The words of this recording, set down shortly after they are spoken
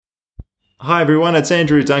Hi everyone, it's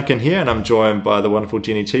Andrew Duncan here, and I'm joined by the wonderful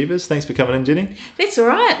Jenny Cheevers. Thanks for coming in, Jenny. That's all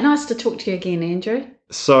right. Nice to talk to you again, Andrew.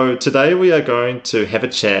 So today we are going to have a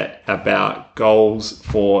chat about goals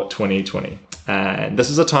for 2020. And this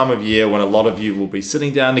is a time of year when a lot of you will be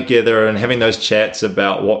sitting down together and having those chats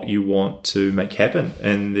about what you want to make happen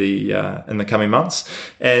in the coming months.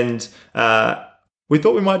 And we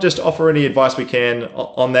thought we might just offer any advice we can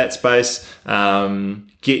on that space.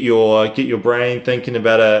 Get your brain thinking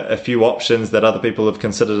about a few options that other people have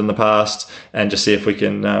considered in the past, and just see if we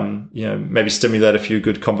can maybe stimulate a few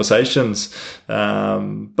good conversations.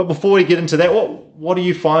 But before we get into that, what are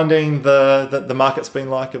you finding the market's been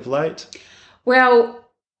like of late? Well,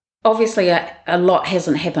 obviously a lot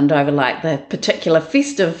hasn't happened over like the particular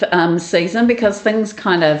festive season, because things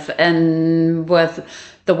kind of, in with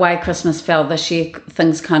the way Christmas fell this year,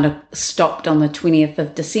 things kind of stopped on the 20th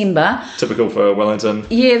of December. Typical for Wellington.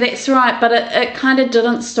 Yeah, that's right. But it kind of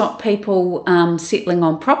didn't stop people settling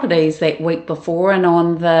on properties that week before. And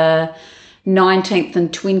on the 19th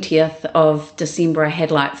and 20th of December, I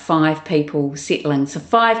had like 5 people settling. So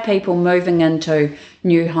 5 people moving into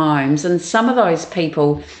new homes. And some of those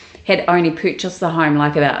people had only purchased the home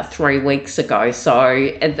like about 3 weeks ago. So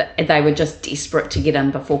they were just desperate to get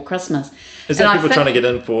in before Christmas. Is that people trying to get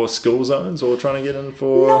in for school zones, or trying to get in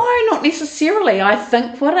for... No, not necessarily. I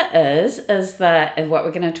think what it is that, and what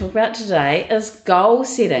we're going to talk about today, is goal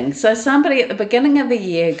setting. So somebody at the beginning of the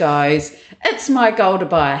year goes, it's my goal to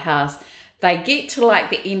buy a house. They get to like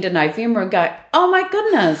the end of November and go, oh my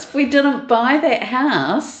goodness, we didn't buy that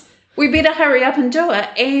house. We better hurry up and do it.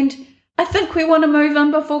 And I think we want to move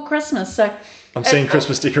in before Christmas. So I'm seeing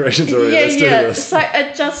Christmas decorations already. Yeah, Let's do yeah. this. So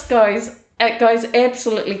it just goes... It goes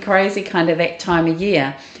absolutely crazy kind of that time of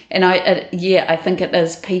year. And I think it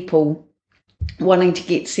is people wanting to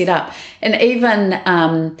get set up. And even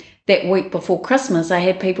that week before Christmas, I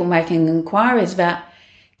had people making inquiries about,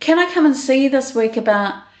 can I come and see you this week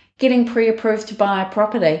about getting pre-approved to buy a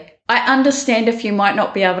property? I understand if you might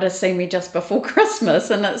not be able to see me just before Christmas,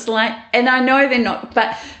 and it's like, and I know they're not,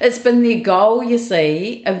 but it's been their goal, you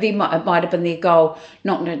see. It might have been their goal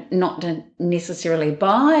not to necessarily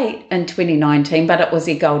buy in 2019, but it was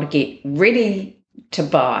their goal to get ready to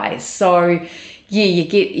buy. So yeah, you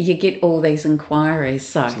get all these inquiries.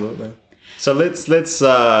 So absolutely. So let's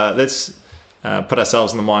put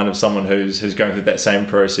ourselves in the mind of someone who's going through that same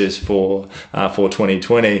process for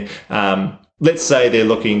 2020. Let's say they're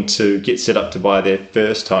looking to get set up to buy their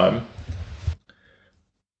first home.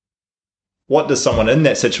 What does someone in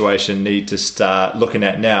that situation need to start looking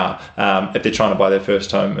at now if they're trying to buy their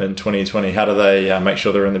first home in 2020? How do they make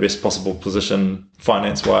sure they're in the best possible position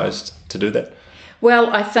finance-wise to do that?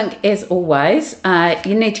 Well, I think, as always,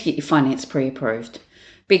 you need to get your finance pre-approved,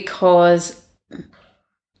 because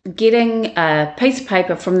getting a piece of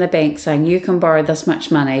paper from the bank saying you can borrow this much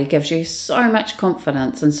money gives you so much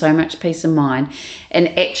confidence and so much peace of mind, and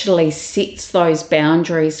actually sets those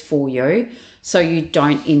boundaries for you so you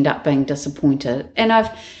don't end up being disappointed. And I've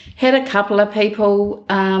had a couple of people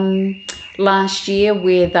last year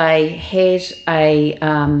where they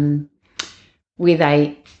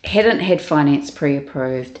hadn't had finance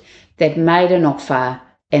pre-approved, they'd made an offer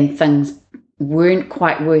and things weren't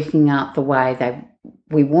quite working out the way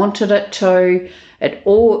we wanted it to.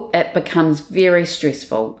 It becomes very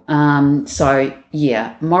stressful. So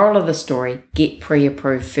yeah, moral of the story, get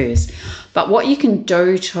pre-approved first. But what you can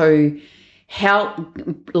do to help,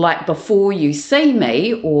 like before you see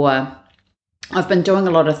me, or I've been doing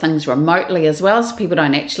a lot of things remotely as well, so people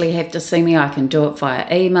don't actually have to see me. I can do it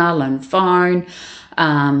via email and phone,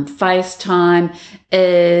 FaceTime,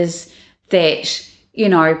 is that,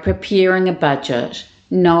 preparing a budget,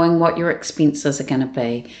 knowing what your expenses are going to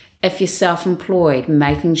be. If you're self-employed,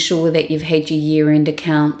 making sure that you've had your year-end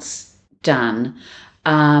accounts done.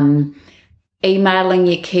 Emailing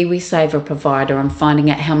your KiwiSaver provider and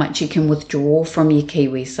finding out how much you can withdraw from your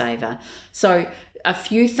KiwiSaver. So a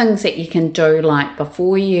few things that you can do, like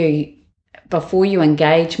before you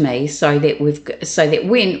engage me, so that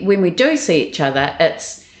when we do see each other,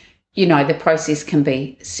 it's, the process can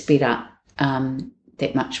be sped up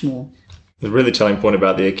that much more. The really telling point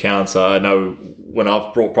about the accounts, I know when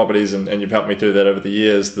I've brought properties and you've helped me through that over the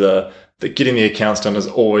years, the getting the accounts done is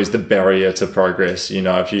always the barrier to progress.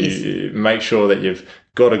 If you make sure that you've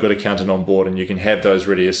got a good accountant on board and you can have those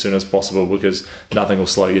ready as soon as possible, because nothing will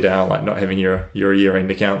slow you down like not having your year-end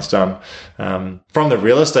accounts done. From the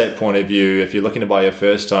real estate point of view, if you're looking to buy your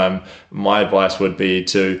first home, my advice would be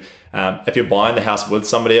to, if you're buying the house with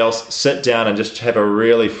somebody else, sit down and just have a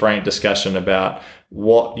really frank discussion about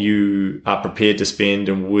what you are prepared to spend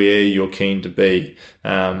and where you're keen to be.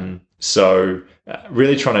 So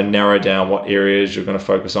really trying to narrow down what areas you're going to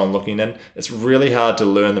focus on looking in. It's really hard to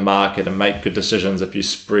learn the market and make good decisions if you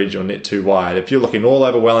spread your net too wide. If you're looking all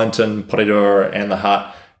over Wellington, Porirua and the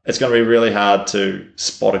Hutt, it's going to be really hard to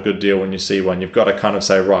spot a good deal when you see one. You've got to kind of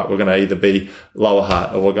say, right, we're going to either be Lower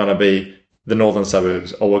Hutt, or we're going to be the northern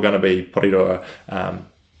suburbs, or we're going to be Porirua.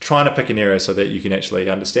 Trying to pick an area so that you can actually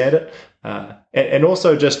understand it. And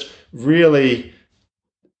also just really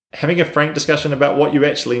having a frank discussion about what you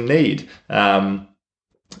actually need.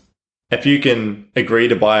 If you can agree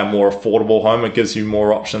to buy a more affordable home, it gives you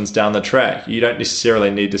more options down the track. You don't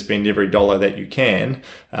necessarily need to spend every dollar that you can.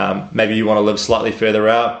 Maybe you want to live slightly further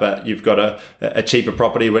out, but you've got a cheaper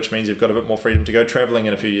property, which means you've got a bit more freedom to go traveling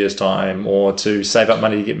in a few years' time, or to save up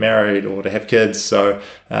money to get married, or to have kids. So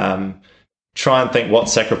try and think what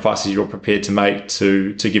sacrifices you're prepared to make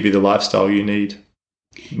to give you the lifestyle you need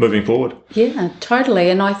moving forward. Yeah, totally.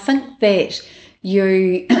 And I think that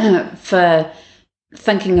you, for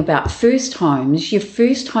thinking about first homes, your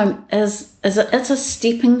first home it's a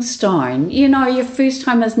stepping stone. You know, your first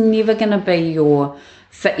home is never going to be your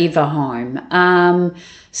forever home.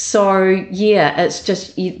 So yeah, it's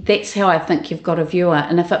just, that's how I think you've got to view it.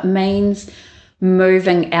 And if it means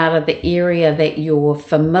moving out of the area that you're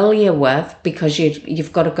familiar with, because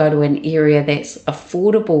you've got to go to an area that's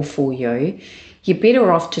affordable for you, you're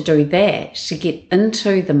better off to do that, to get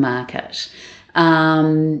into the market,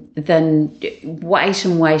 than wait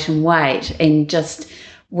and just,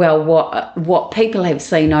 well, what people have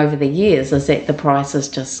seen over the years is that the prices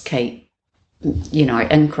just keep,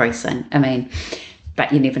 increasing. I mean,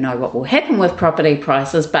 but you never know what will happen with property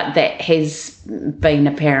prices, but that has been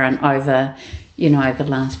apparent over the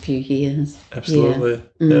last few years. Absolutely.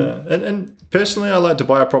 Yeah. And personally, I like to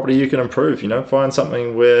buy a property you can improve, find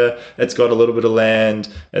something where it's got a little bit of land,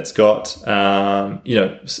 it's got, maybe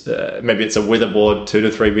it's a weatherboard 2 to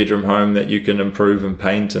 3 bedroom home that you can improve and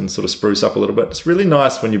paint and sort of spruce up a little bit. It's really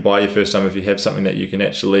nice when you buy your first home if you have something that you can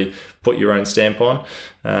actually put your own stamp on.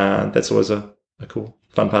 That's always a cool,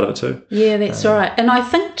 fun part of it too. Yeah, that's right. And I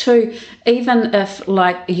think too, even if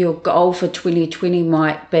like your goal for 2020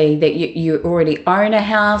 might be that you already own a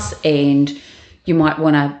house and you might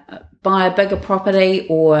want to buy a bigger property,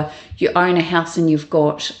 or you own a house and you've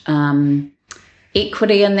got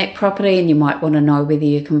equity in that property and you might want to know whether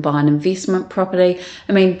you can buy an investment property.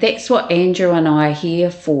 I mean, that's what Andrew and I are here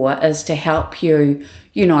for, is to help you,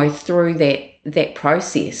 through that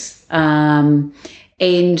process. And,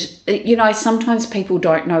 sometimes people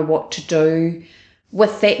don't know what to do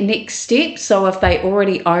with that next step. So if they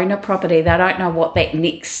already own a property, they don't know what that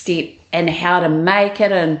next step and how to make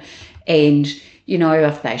it, and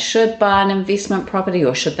if they should buy an investment property,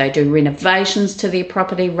 or should they do renovations to their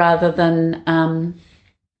property rather than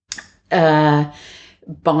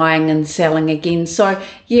buying and selling again. So,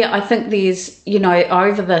 yeah, I think there's,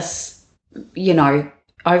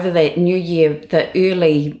 over that new year, the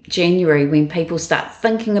early January, when people start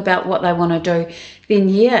thinking about what they want to do, then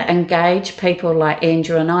engage people like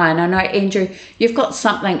Andrew and I. And I know, Andrew, you've got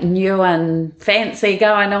something new and fancy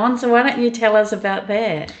going on, so why don't you tell us about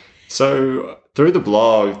that? So through the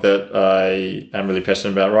blog that I am really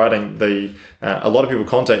passionate about writing, a lot of people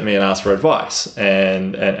contact me and ask for advice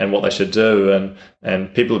and what they should do,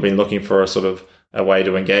 and people have been looking for a sort of a way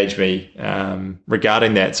to engage me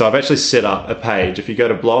regarding that. So I've actually set up a page. If you go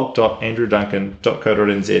to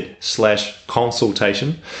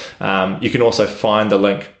blog.andrewduncan.co.nz/consultation, you can also find the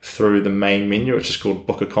link through the main menu, which is called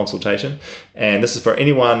Book a Consultation. And this is for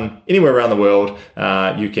anyone, anywhere around the world.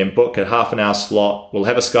 You can book a half an hour slot. We'll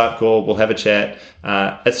have a Skype call. We'll have a chat.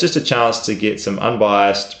 It's just a chance to get some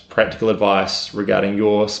unbiased, practical advice regarding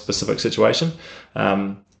your specific situation.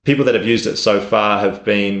 People that have used it so far have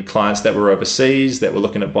been clients that were overseas, that were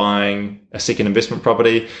looking at buying a second investment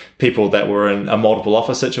property, people that were in a multiple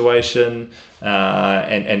offer situation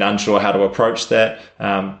and unsure how to approach that,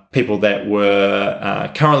 people that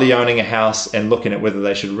were currently owning a house and looking at whether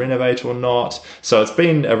they should renovate or not. So it's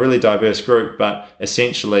been a really diverse group, but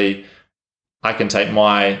essentially I can take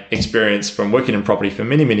my experience from working in property for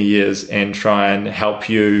many, many years and try and help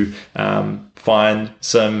you find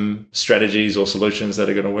some strategies or solutions that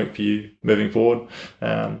are going to work for you moving forward.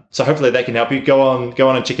 So hopefully that can help you. Go on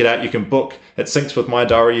and check it out. You can book. It syncs with My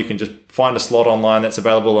Diary. You can just find a slot online that's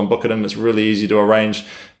available and book it in. It's really easy to arrange,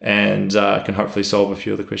 and can hopefully solve a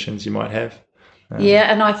few of the questions you might have.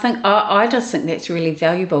 Yeah, and I think I just think that's really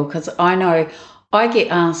valuable, because I know I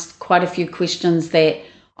get asked quite a few questions that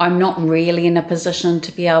I'm not really in a position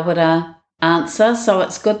to be able to answer. So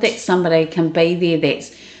it's good that somebody can be there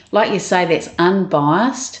that's, like you say, that's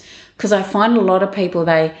unbiased, because I find a lot of people,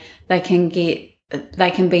 they can get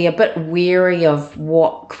they can be a bit wary of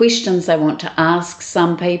what questions they want to ask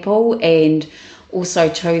some people, and also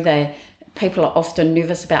too, people are often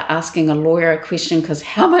nervous about asking a lawyer a question because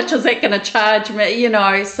how much is that going to charge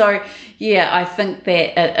me, So, yeah, I think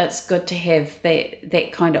that it's good to have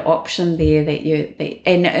that kind of option there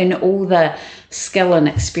and all the skill and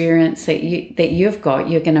experience that you've got,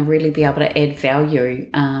 you're going to really be able to add value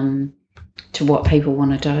to what people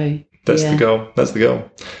want to do. That's the goal. That's the goal.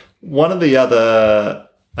 One of the other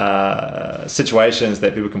situations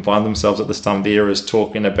that people can find themselves at this time of the year is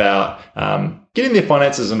talking about getting their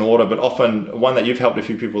finances in order, but often one that you've helped a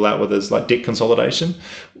few people out with is like debt consolidation.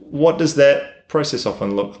 What does that process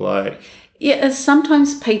often look like? Yeah,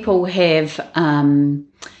 sometimes people have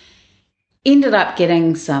ended up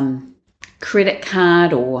getting some credit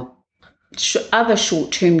card or other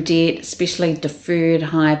short-term debt, especially deferred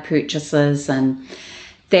hire purchases, and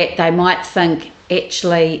that they might think,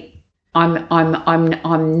 actually,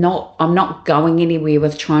 I'm not going anywhere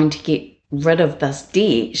with trying to get rid of this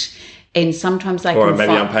debt. And sometimes they or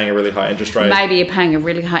maybe I'm paying a really high interest rate. Maybe you're paying a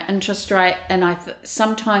really high interest rate, and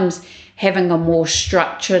sometimes having a more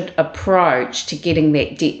structured approach to getting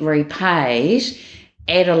that debt repaid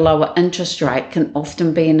at a lower interest rate can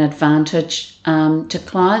often be an advantage to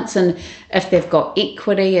clients. And if they've got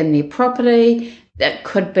equity in their property, it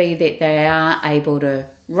could be that they are able to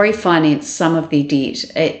refinance some of their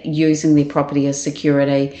debt using their property as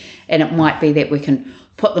security, and it might be that we can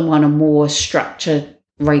put them on a more structured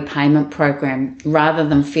repayment program rather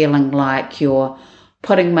than feeling like you're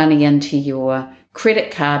putting money into your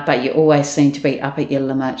credit card but you always seem to be up at your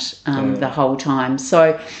limit the whole time.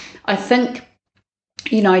 So I think,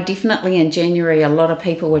 definitely in January a lot of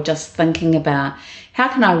people were just thinking about how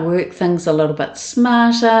can I work things a little bit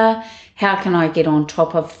smarter, how can I get on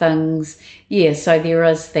top of things? Yeah, so there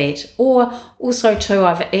is that. Or also too,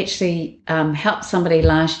 I've actually helped somebody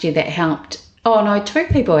last year that helped, two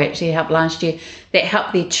people actually helped last year that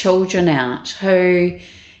helped their children out who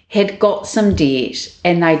had got some debt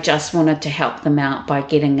and they just wanted to help them out by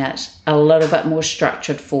getting it a little bit more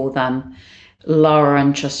structured for them, lower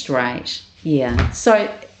interest rate. Yeah,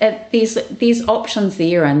 so there's options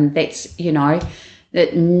there, and that's,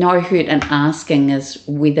 that no hurt in asking is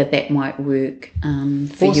whether that might work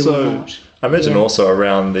for you or not. I imagine also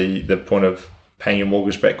around the point of paying your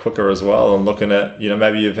mortgage back quicker as well, and looking at,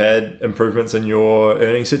 maybe you've had improvements in your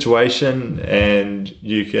earning situation, and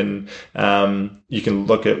you can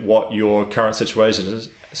look at what your current situation is,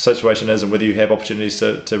 and whether you have opportunities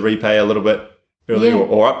to repay a little bit early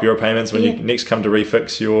or up your payments when you next come to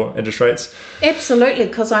refix your interest rates. Absolutely,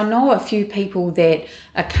 because I know a few people that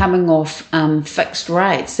are coming off fixed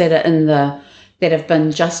rates that are that have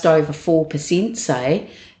been just over 4%, say,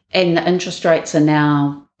 and the interest rates are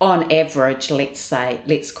now on average, let's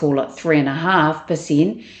call it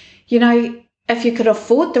 3.5%. If you could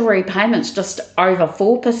afford the repayments just over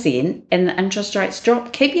 4% and the interest rates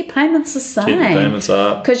drop, keep your payments the same. Keep your payments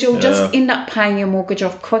up. Because you'll just end up paying your mortgage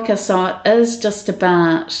off quicker. So it is just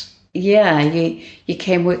about, you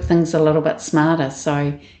can work things a little bit smarter.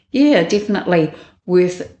 So, definitely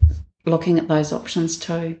worth looking at those options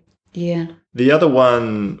too. Yeah. The other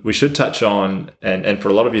one we should touch on, and for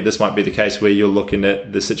a lot of you, this might be the case where you're looking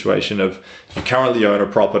at the situation of you currently own a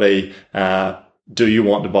property, do you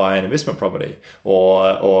want to buy an investment property,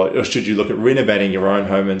 or should you look at renovating your own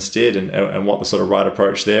home instead, and what the sort of right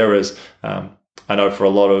approach there is? I know for a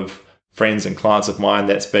lot of friends and clients of mine,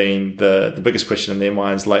 that's been the biggest question in their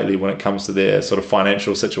minds lately when it comes to their sort of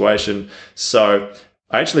financial situation. So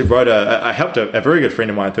I actually I helped a very good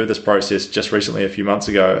friend of mine through this process just recently, a few months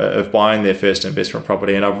ago, of buying their first investment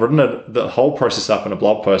property. And I've written the whole process up in a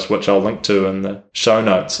blog post, which I'll link to in the show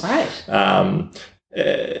notes. Right.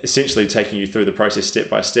 Essentially taking you through the process step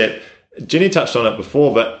by step. Jenny touched on it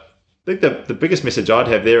before, but I think the biggest message I'd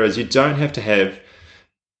have there is you don't have to have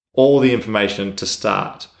all the information to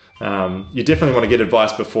start. You definitely want to get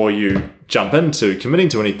advice before you jump into committing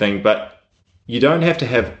to anything, but you don't have to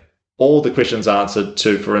have all the questions answered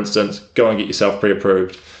to, for instance, go and get yourself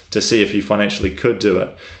pre-approved, to see if you financially could do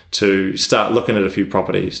it, to start looking at a few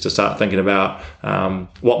properties, to start thinking about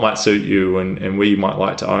what might suit you and where you might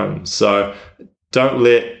like to own. So don't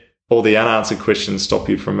let all the unanswered questions stop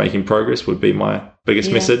you from making progress, would be my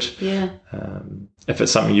biggest message. Yeah. If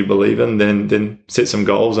it's something you believe in, then set some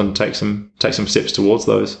goals and take some steps towards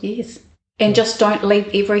those. Yes. And just don't leave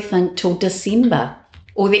everything till December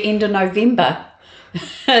or the end of November.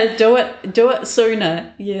 Do it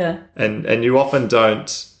sooner. Yeah. And you often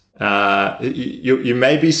don't. You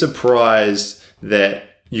may be surprised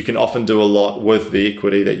that you can often do a lot with the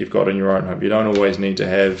equity that you've got in your own home. You don't always need to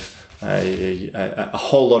have a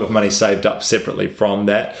whole lot of money saved up separately from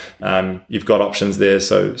that. You've got options there,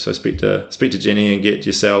 so speak to Jenny and get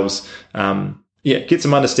yourselves get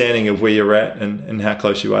some understanding of where you're at and how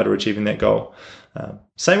close you are to achieving that goal.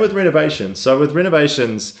 Same with renovations. So with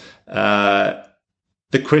renovations,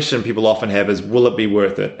 the question people often have is, will it be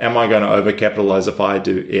worth it? Am I going to overcapitalize if I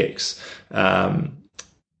do X?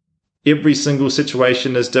 Every single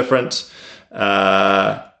situation is different.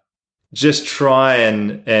 Just try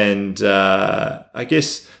and I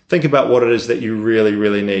guess think about what it is that you really,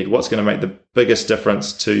 really need. What's going to make the biggest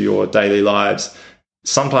difference to your daily lives?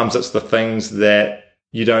 Sometimes it's the things that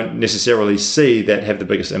you don't necessarily see that have the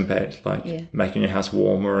biggest impact, like making your house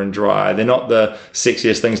warmer and dry. They're not the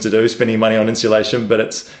sexiest things to do, spending money on insulation, but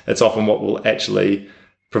it's often what will actually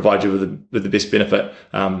provide you with the best benefit.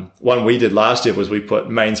 One we did last year was we put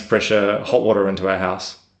mains pressure hot water into our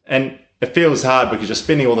house. And it feels hard because you're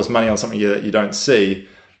spending all this money on something that you don't see,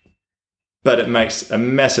 but it makes a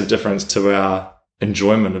massive difference to our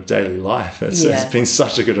enjoyment of daily life. It's been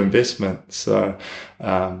such a good investment. So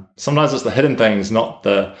sometimes it's the hidden things, not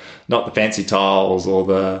the fancy tiles or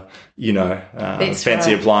the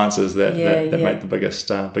fancy appliances that make the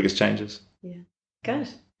biggest changes. Yeah, good.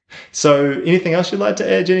 So anything else you'd like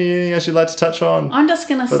to add, Jenny? Anything else you'd like to touch on? I'm just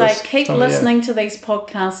going to say, keep listening to these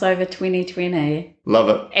podcasts over 2020. Love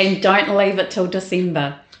it. And don't leave it till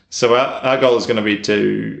December. So our goal is going to be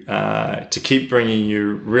to keep bringing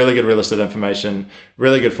you really good real estate information,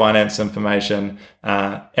 really good finance information,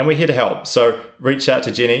 and we're here to help. So reach out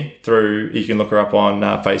to Jenny you can look her up on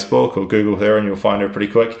Facebook or Google her and you'll find her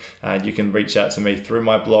pretty quick. You can reach out to me through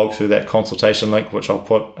my blog, through that consultation link, which I'll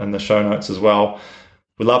put in the show notes as well.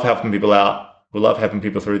 We love helping people out. We love helping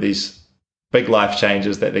people through these big life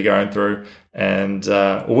changes that they're going through. And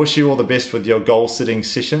we wish you all the best with your goal setting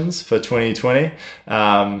sessions for 2020.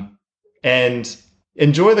 And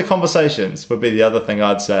enjoy the conversations would be the other thing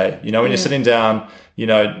I'd say. When you're sitting down,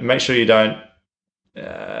 make sure you don't,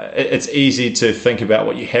 it's easy to think about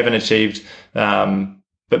what you haven't achieved,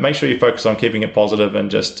 but make sure you focus on keeping it positive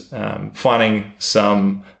and just finding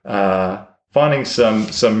some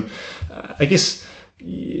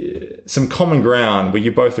common ground where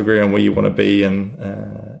you both agree on where you want to be and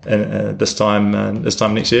this time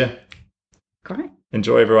next year. Great.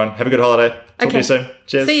 Enjoy, everyone. Have a good holiday. Talk to you soon.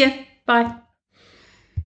 Cheers. See you. Bye.